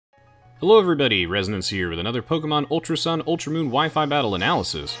Hello everybody, Resonance here with another Pokemon Ultra Sun Ultra Moon Wi-Fi Battle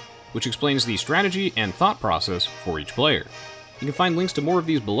analysis, which explains the strategy and thought process for each player. You can find links to more of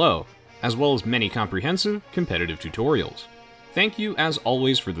these below, as well as many comprehensive, competitive tutorials. Thank you as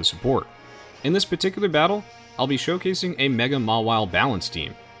always for the support. In this particular battle, I'll be showcasing a Mega Mawile balance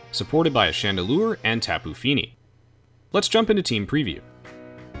team, supported by a Chandelure and Tapu Fini. Let's jump into team preview.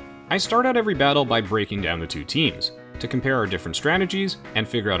 I start out every battle by breaking down the two teams, to compare our different strategies and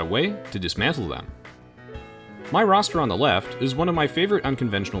figure out a way to dismantle them. My roster on the left is one of my favorite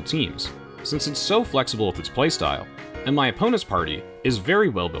unconventional teams, since it's so flexible with its playstyle, and my opponent's party is very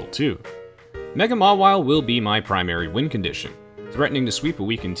well built too. Mega Mawile will be my primary win condition, threatening to sweep a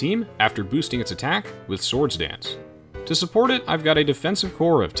weakened team after boosting its attack with Swords Dance. To support it, I've got a defensive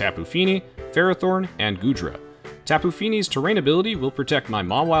core of Tapu Fini, Ferrothorn, and Goodra. Tapu Fini's terrain ability will protect my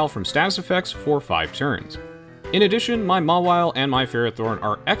Mawile from status effects for 5 turns. In addition, my Mawile and my Ferrothorn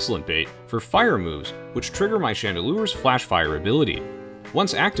are excellent bait for fire moves, which trigger my Chandelure's Flash Fire ability.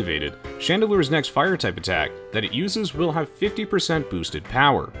 Once activated, Chandelure's next fire type attack that it uses will have 50% boosted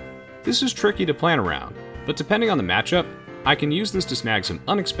power. This is tricky to plan around, but depending on the matchup, I can use this to snag some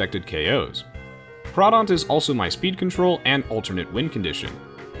unexpected KOs. Crawdaunt is also my speed control and alternate win condition.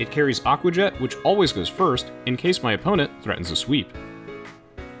 It carries Aqua Jet, which always goes first in case my opponent threatens a sweep.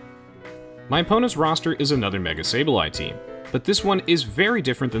 My opponent's roster is another Mega Sableye team, but this one is very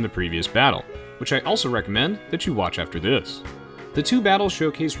different than the previous battle, which I also recommend that you watch after this. The two battles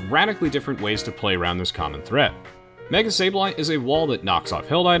showcase radically different ways to play around this common threat. Mega Sableye is a wall that knocks off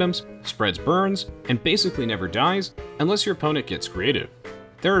held items, spreads burns, and basically never dies unless your opponent gets creative.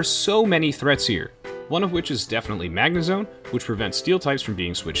 There are so many threats here, one of which is definitely Magnezone, which prevents steel types from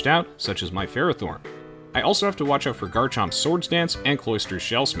being switched out, such as my Ferrothorn. I also have to watch out for Garchomp's Swords Dance and Cloyster's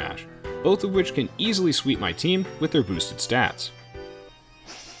Shell Smash, both of which can easily sweep my team with their boosted stats.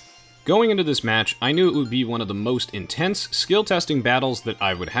 Going into this match, I knew it would be one of the most intense, skill-testing battles that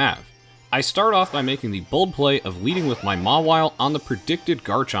I would have. I start off by making the bold play of leading with my Mawile on the predicted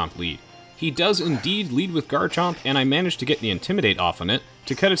Garchomp lead. He does indeed lead with Garchomp, and I managed to get the Intimidate off on it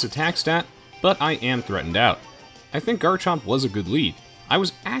to cut its attack stat, but I am threatened out. I think Garchomp was a good lead. I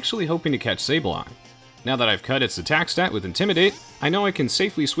was actually hoping to catch Sableye. Now that I've cut its attack stat with Intimidate, I know I can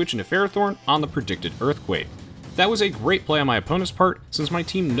safely switch into Ferrothorn on the predicted Earthquake. That was a great play on my opponent's part, since my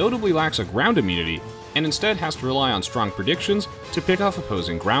team notably lacks a ground immunity, and instead has to rely on strong predictions to pick off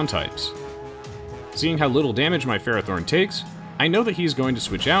opposing ground types. Seeing how little damage my Ferrothorn takes, I know that he's going to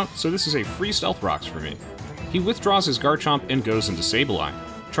switch out, so this is a free Stealth Rocks for me. He withdraws his Garchomp and goes into Sableye,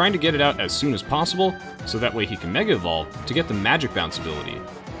 trying to get it out as soon as possible, so that way he can Mega Evolve to get the Magic Bounce ability.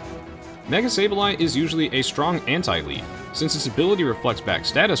 Mega Sableye is usually a strong anti-lead, since its ability reflects back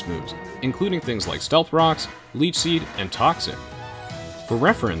status moves, including things like Stealth Rocks, Leech Seed, and Toxic. For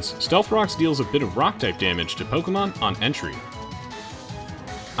reference, Stealth Rocks deals a bit of Rock-type damage to Pokemon on entry.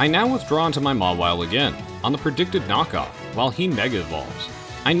 I now withdraw into my Mawile again, on the predicted knockoff, while he Mega Evolves.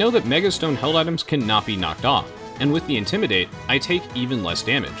 I know that Mega Stone held items cannot be knocked off, and with the Intimidate, I take even less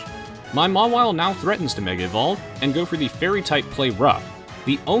damage. My Mawile now threatens to Mega Evolve and go for the Fairy-type Play Rough,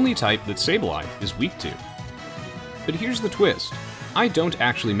 the only type that Sableye is weak to. But here's the twist. I don't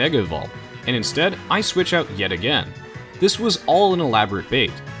actually Mega Evolve, and instead, I switch out yet again. This was all an elaborate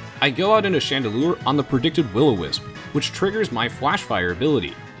bait. I go out into Chandelure on the predicted Will-O-Wisp, which triggers my Flash Fire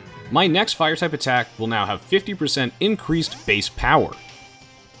ability. My next Fire-type attack will now have 50% increased base power.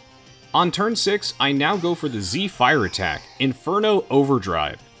 On turn 6, I now go for the Z Fire attack, Inferno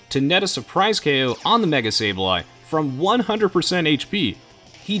Overdrive, to net a surprise KO on the Mega Sableye from 100% HP.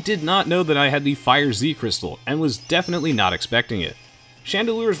 He did not know that I had the Fire Z Crystal, and was definitely not expecting it.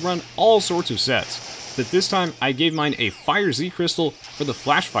 Chandelures run all sorts of sets, but this time I gave mine a Fire Z Crystal for the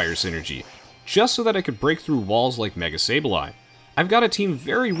Flash Fire synergy, just so that I could break through walls like Mega Sableye. I've got a team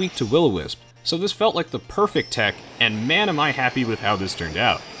very weak to Will-O-Wisp, so this felt like the perfect tech, and man am I happy with how this turned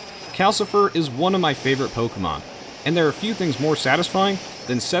out. Calcifer is one of my favorite Pokemon, and there are few things more satisfying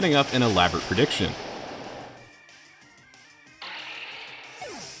than setting up an elaborate prediction.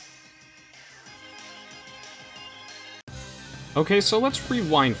 Okay, so let's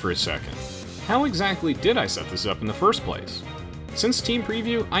rewind for a second. How exactly did I set this up in the first place? Since Team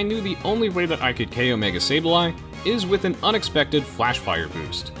Preview, I knew the only way that I could KO Mega Sableye is with an unexpected Flash Fire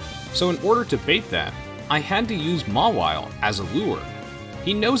boost. So in order to bait that, I had to use Mawile as a lure.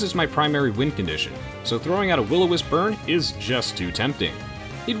 He knows it's my primary win condition, so throwing out a Will-O-Wisp burn is just too tempting.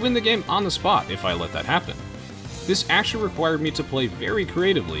 He'd win the game on the spot if I let that happen. This actually required me to play very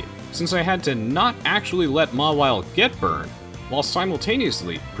creatively, since I had to not actually let Mawile get burned, while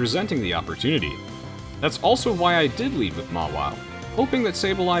simultaneously presenting the opportunity. That's also why I did lead with Mawile. hoping that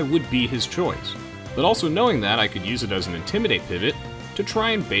Sableye would be his choice, but also knowing that I could use it as an Intimidate pivot to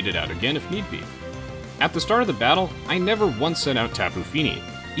try and bait it out again if need be. At the start of the battle, I never once sent out Tapu Fini,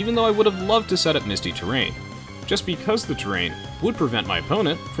 even though I would have loved to set up Misty Terrain, just because the terrain would prevent my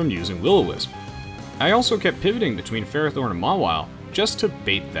opponent from using Will-O-Wisp. I also kept pivoting between Ferrothorn and Mawile just to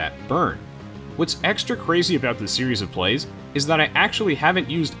bait that burn. What's extra crazy about this series of plays is that I actually haven't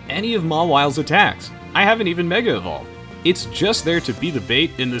used any of Mawile's attacks. I haven't even Mega Evolved. It's just there to be the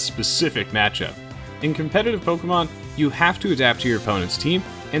bait in this specific matchup. In competitive Pokemon, you have to adapt to your opponent's team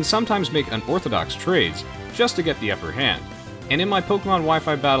and sometimes make unorthodox trades just to get the upper hand. And in my Pokemon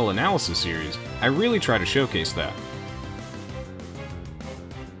Wi-Fi Battle Analysis series, I really try to showcase that.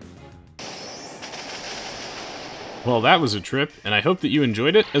 Well, that was a trip, and I hope that you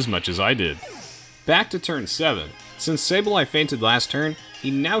enjoyed it as much as I did. Back to turn 7. Since Sableye fainted last turn, he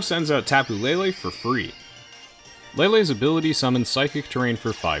now sends out Tapu Lele for free. Lele's ability summons Psychic Terrain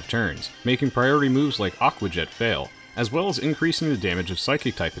for 5 turns, making priority moves like Aqua Jet fail, as well as increasing the damage of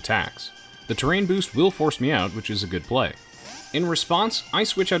Psychic-type attacks. The terrain boost will force me out, which is a good play. In response, I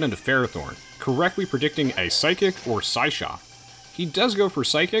switch out into Ferrothorn, correctly predicting a Psychic or Psyshock. He does go for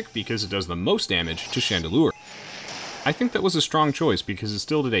Psychic because it does the most damage to Chandelure. I think that was a strong choice because it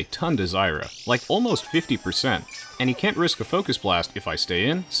still did a ton to Zyra, like almost 50%, and he can't risk a Focus Blast if I stay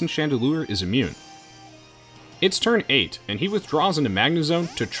in, since Chandelure is immune. It's turn 8, and he withdraws into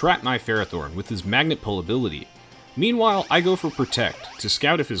Magnezone to trap my Ferrothorn with his Magnet Pull ability. Meanwhile, I go for Protect to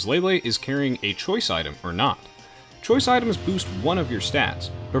scout if his Lele is carrying a choice item or not. Choice items boost one of your stats,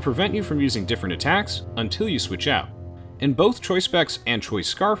 but prevent you from using different attacks until you switch out. And both Choice Specs and Choice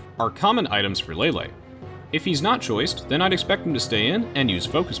Scarf are common items for Lele. If he's not choiced, then I'd expect him to stay in and use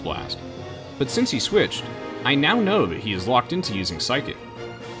Focus Blast. But since he switched, I now know that he is locked into using Psychic.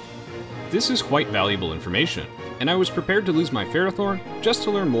 This is quite valuable information, and I was prepared to lose my Ferrothorn just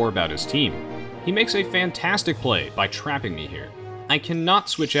to learn more about his team. He makes a fantastic play by trapping me here. I cannot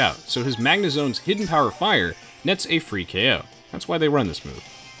switch out, so his Magnezone's Hidden Power Fire nets a free KO. That's why they run this move.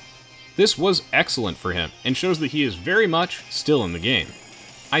 This was excellent for him, and shows that he is very much still in the game.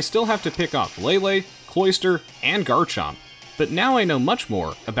 I still have to pick off Lele, Cloyster, and Garchomp, but now I know much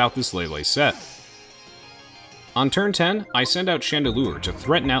more about this Lele set. On turn 10, I send out Chandelure to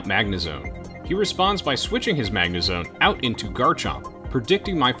threaten out Magnezone. He responds by switching his Magnezone out into Garchomp,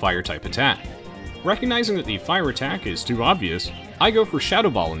 predicting my Fire-type attack. Recognizing that the Fire attack is too obvious, I go for Shadow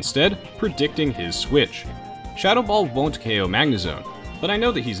Ball instead, predicting his switch. Shadow Ball won't KO Magnezone, but I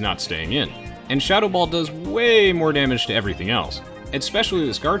know that he's not staying in, and Shadow Ball does way more damage to everything else, especially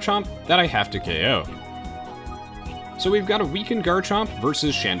this Garchomp that I have to KO. So we've got a weakened Garchomp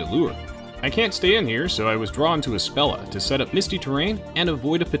versus Chandelure. I can't stay in here, so I was drawn to Espella to set up Misty Terrain and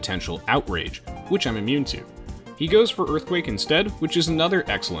avoid a potential Outrage, which I'm immune to. He goes for Earthquake instead, which is another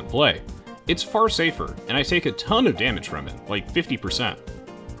excellent play. It's far safer, and I take a ton of damage from it, like 50%.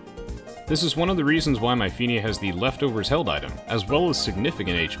 This is one of the reasons why my Fini has the Leftovers Held item, as well as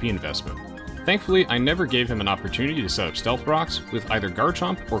significant HP investment. Thankfully, I never gave him an opportunity to set up Stealth Rocks with either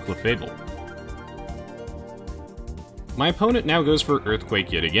Garchomp or Clefable. My opponent now goes for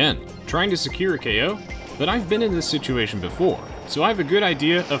Earthquake yet again, trying to secure a KO, but I've been in this situation before, so I have a good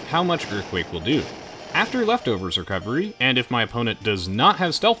idea of how much Earthquake will do. After Leftovers recovery, and if my opponent does not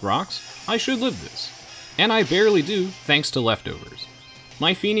have Stealth Rocks, I should live this. And I barely do, thanks to Leftovers.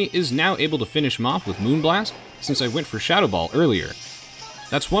 My Fini is now able to finish him off with Moonblast, since I went for Shadow Ball earlier.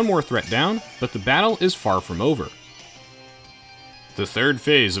 That's one more threat down, but the battle is far from over. The third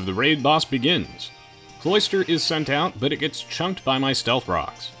phase of the raid boss begins. Cloyster is sent out, but it gets chunked by my Stealth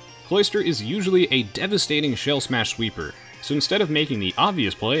Rocks. Cloyster is usually a devastating Shell Smash sweeper, so instead of making the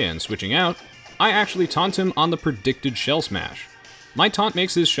obvious play and switching out, I actually taunt him on the predicted Shell Smash. My taunt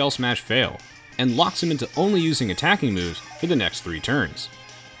makes his Shell Smash fail, and locks him into only using attacking moves for the next 3 turns.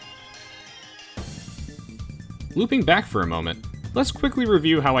 Looping back for a moment, let's quickly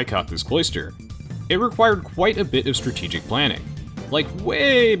review how I caught this Cloyster. It required quite a bit of strategic planning, like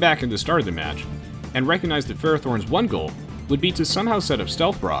way back at the start of the match, and recognized that Ferrothorn's one goal would be to somehow set up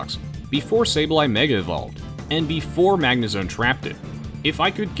Stealth Rocks before Sableye Mega Evolved, and before Magnezone trapped it. If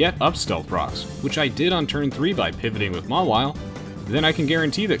I could get up Stealth Rocks, which I did on turn 3 by pivoting with Mawile, then I can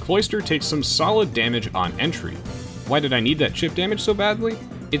guarantee that Cloyster takes some solid damage on entry. Why did I need that chip damage so badly?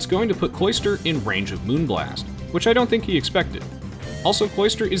 It's going to put Cloyster in range of Moonblast, which I don't think he expected. Also,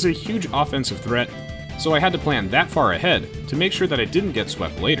 Cloyster is a huge offensive threat, so I had to plan that far ahead to make sure that I didn't get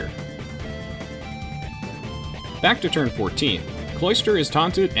swept later. Back to turn 14, Cloyster is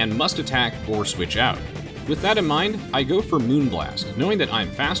taunted and must attack or switch out. With that in mind, I go for Moonblast, knowing that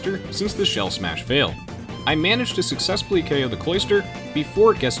I'm faster since the Shell Smash failed. I managed to successfully KO the Cloyster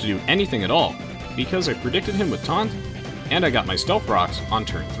before it gets to do anything at all, because I predicted him with Taunt, and I got my Stealth Rocks on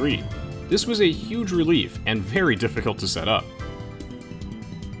turn 3. This was a huge relief and very difficult to set up.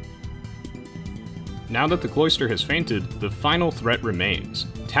 Now that the Cloyster has fainted, the final threat remains.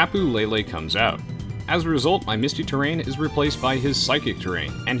 Tapu Lele comes out. As a result, my Misty Terrain is replaced by his Psychic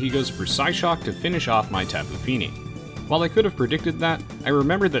Terrain, and he goes for Psyshock to finish off my Tapu Fini. While I could have predicted that, I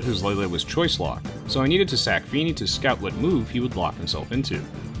remembered that his Lele was Choice Lock, so I needed to sack Fini to scout what move he would lock himself into.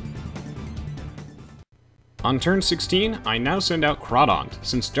 On turn 16, I now send out Crawdaunt,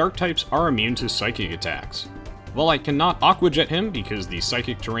 since Dark types are immune to Psychic attacks. While I cannot Aqua Jet him because the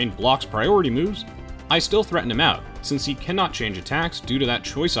Psychic Terrain blocks priority moves, I still threaten him out, since he cannot change attacks due to that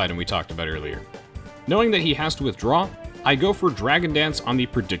choice item we talked about earlier. Knowing that he has to withdraw, I go for Dragon Dance on the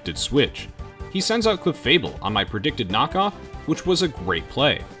predicted switch. He sends out Clefable on my predicted knockoff, which was a great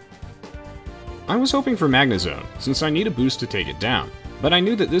play. I was hoping for Magnezone, since I need a boost to take it down, but I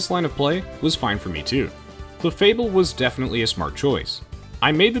knew that this line of play was fine for me too. Clefable was definitely a smart choice.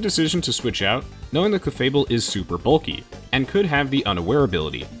 I made the decision to switch out, knowing that Clefable is super bulky, and could have the Unaware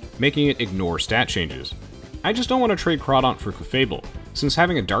ability, making it ignore stat changes. I just don't want to trade Crawdaunt for Clefable, since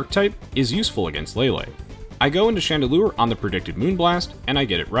having a Dark type is useful against Lele. I go into Chandelure on the predicted Moonblast, and I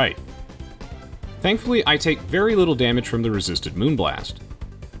get it right. Thankfully, I take very little damage from the resisted Moonblast.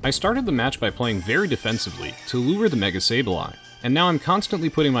 I started the match by playing very defensively to lure the Mega Sableye, and now I'm constantly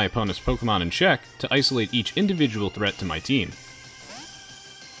putting my opponent's Pokemon in check to isolate each individual threat to my team.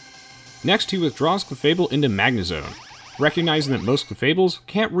 Next, he withdraws Clefable into Magnezone, recognizing that most Clefables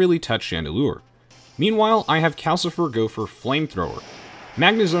can't really touch Chandelure. Meanwhile, I have Calcifer go for Flamethrower.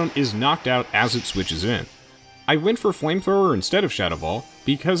 Magnezone is knocked out as it switches in. I went for Flamethrower instead of Shadow Ball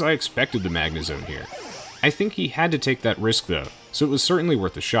because I expected the Magnezone here. I think he had to take that risk though, so it was certainly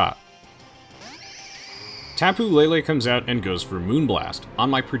worth a shot. Tapu Lele comes out and goes for Moonblast on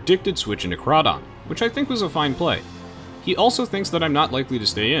my predicted switch into Crawdaunt, which I think was a fine play. He also thinks that I'm not likely to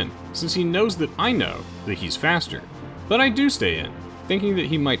stay in, since he knows that I know that he's faster. But I do stay in, thinking that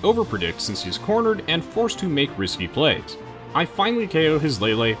he might overpredict since he's cornered and forced to make risky plays. I finally KO his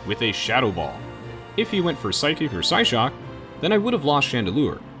Lele with a Shadow Ball. If he went for Psychic or Psyshock, then I would have lost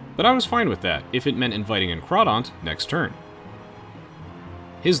Chandelure, but I was fine with that if it meant inviting in Crawdaunt next turn.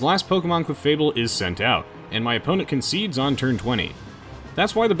 His last Pokemon Clefable is sent out, and my opponent concedes on turn 20.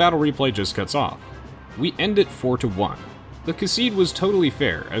 That's why the battle replay just cuts off. We end it 4-1. The concede was totally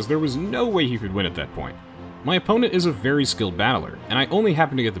fair, as there was no way he could win at that point. My opponent is a very skilled battler, and I only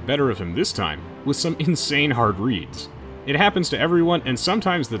happened to get the better of him this time with some insane hard reads. It happens to everyone, and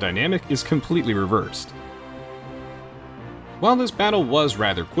sometimes the dynamic is completely reversed. While this battle was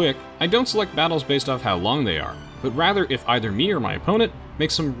rather quick, I don't select battles based off how long they are, but rather if either me or my opponent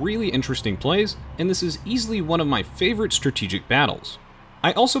makes some really interesting plays, and this is easily one of my favorite strategic battles.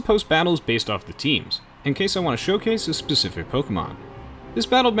 I also post battles based off the teams, in case I want to showcase a specific Pokemon. This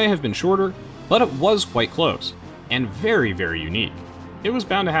battle may have been shorter, but it was quite close, and very, very unique. It was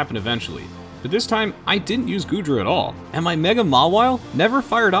bound to happen eventually, but this time I didn't use Goodra at all, and my Mega Mawile never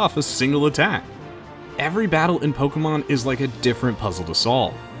fired off a single attack. Every battle in Pokemon is like a different puzzle to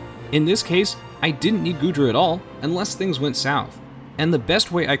solve. In this case, I didn't need Goodra at all unless things went south, and the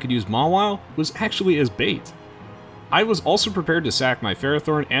best way I could use Mawile was actually as bait. I was also prepared to sack my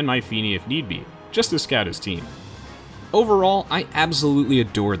Ferrothorn and my Fini if need be, just to scout his team. Overall, I absolutely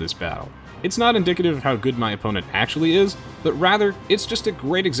adore this battle. It's not indicative of how good my opponent actually is, but rather, it's just a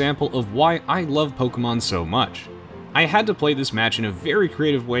great example of why I love Pokemon so much. I had to play this match in a very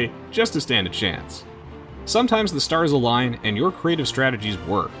creative way just to stand a chance. Sometimes the stars align and your creative strategies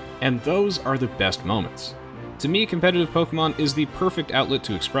work, and those are the best moments. To me, competitive Pokemon is the perfect outlet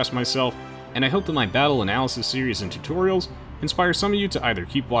to express myself, and I hope that my battle analysis series and tutorials inspire some of you to either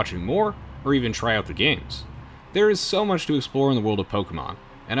keep watching more, or even try out the games. There is so much to explore in the world of Pokemon,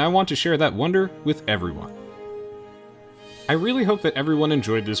 and I want to share that wonder with everyone. I really hope that everyone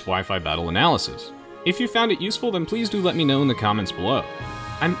enjoyed this Wi-Fi battle analysis. If you found it useful, then please do let me know in the comments below.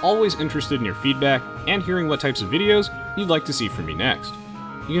 I'm always interested in your feedback and hearing what types of videos you'd like to see from me next.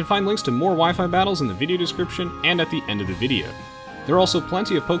 You can find links to more Wi-Fi battles in the video description and at the end of the video. There are also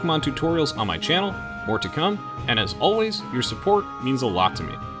plenty of Pokemon tutorials on my channel, more to come, and as always, your support means a lot to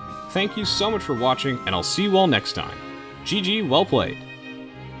me. Thank you so much for watching, and I'll see you all next time. GG, well played.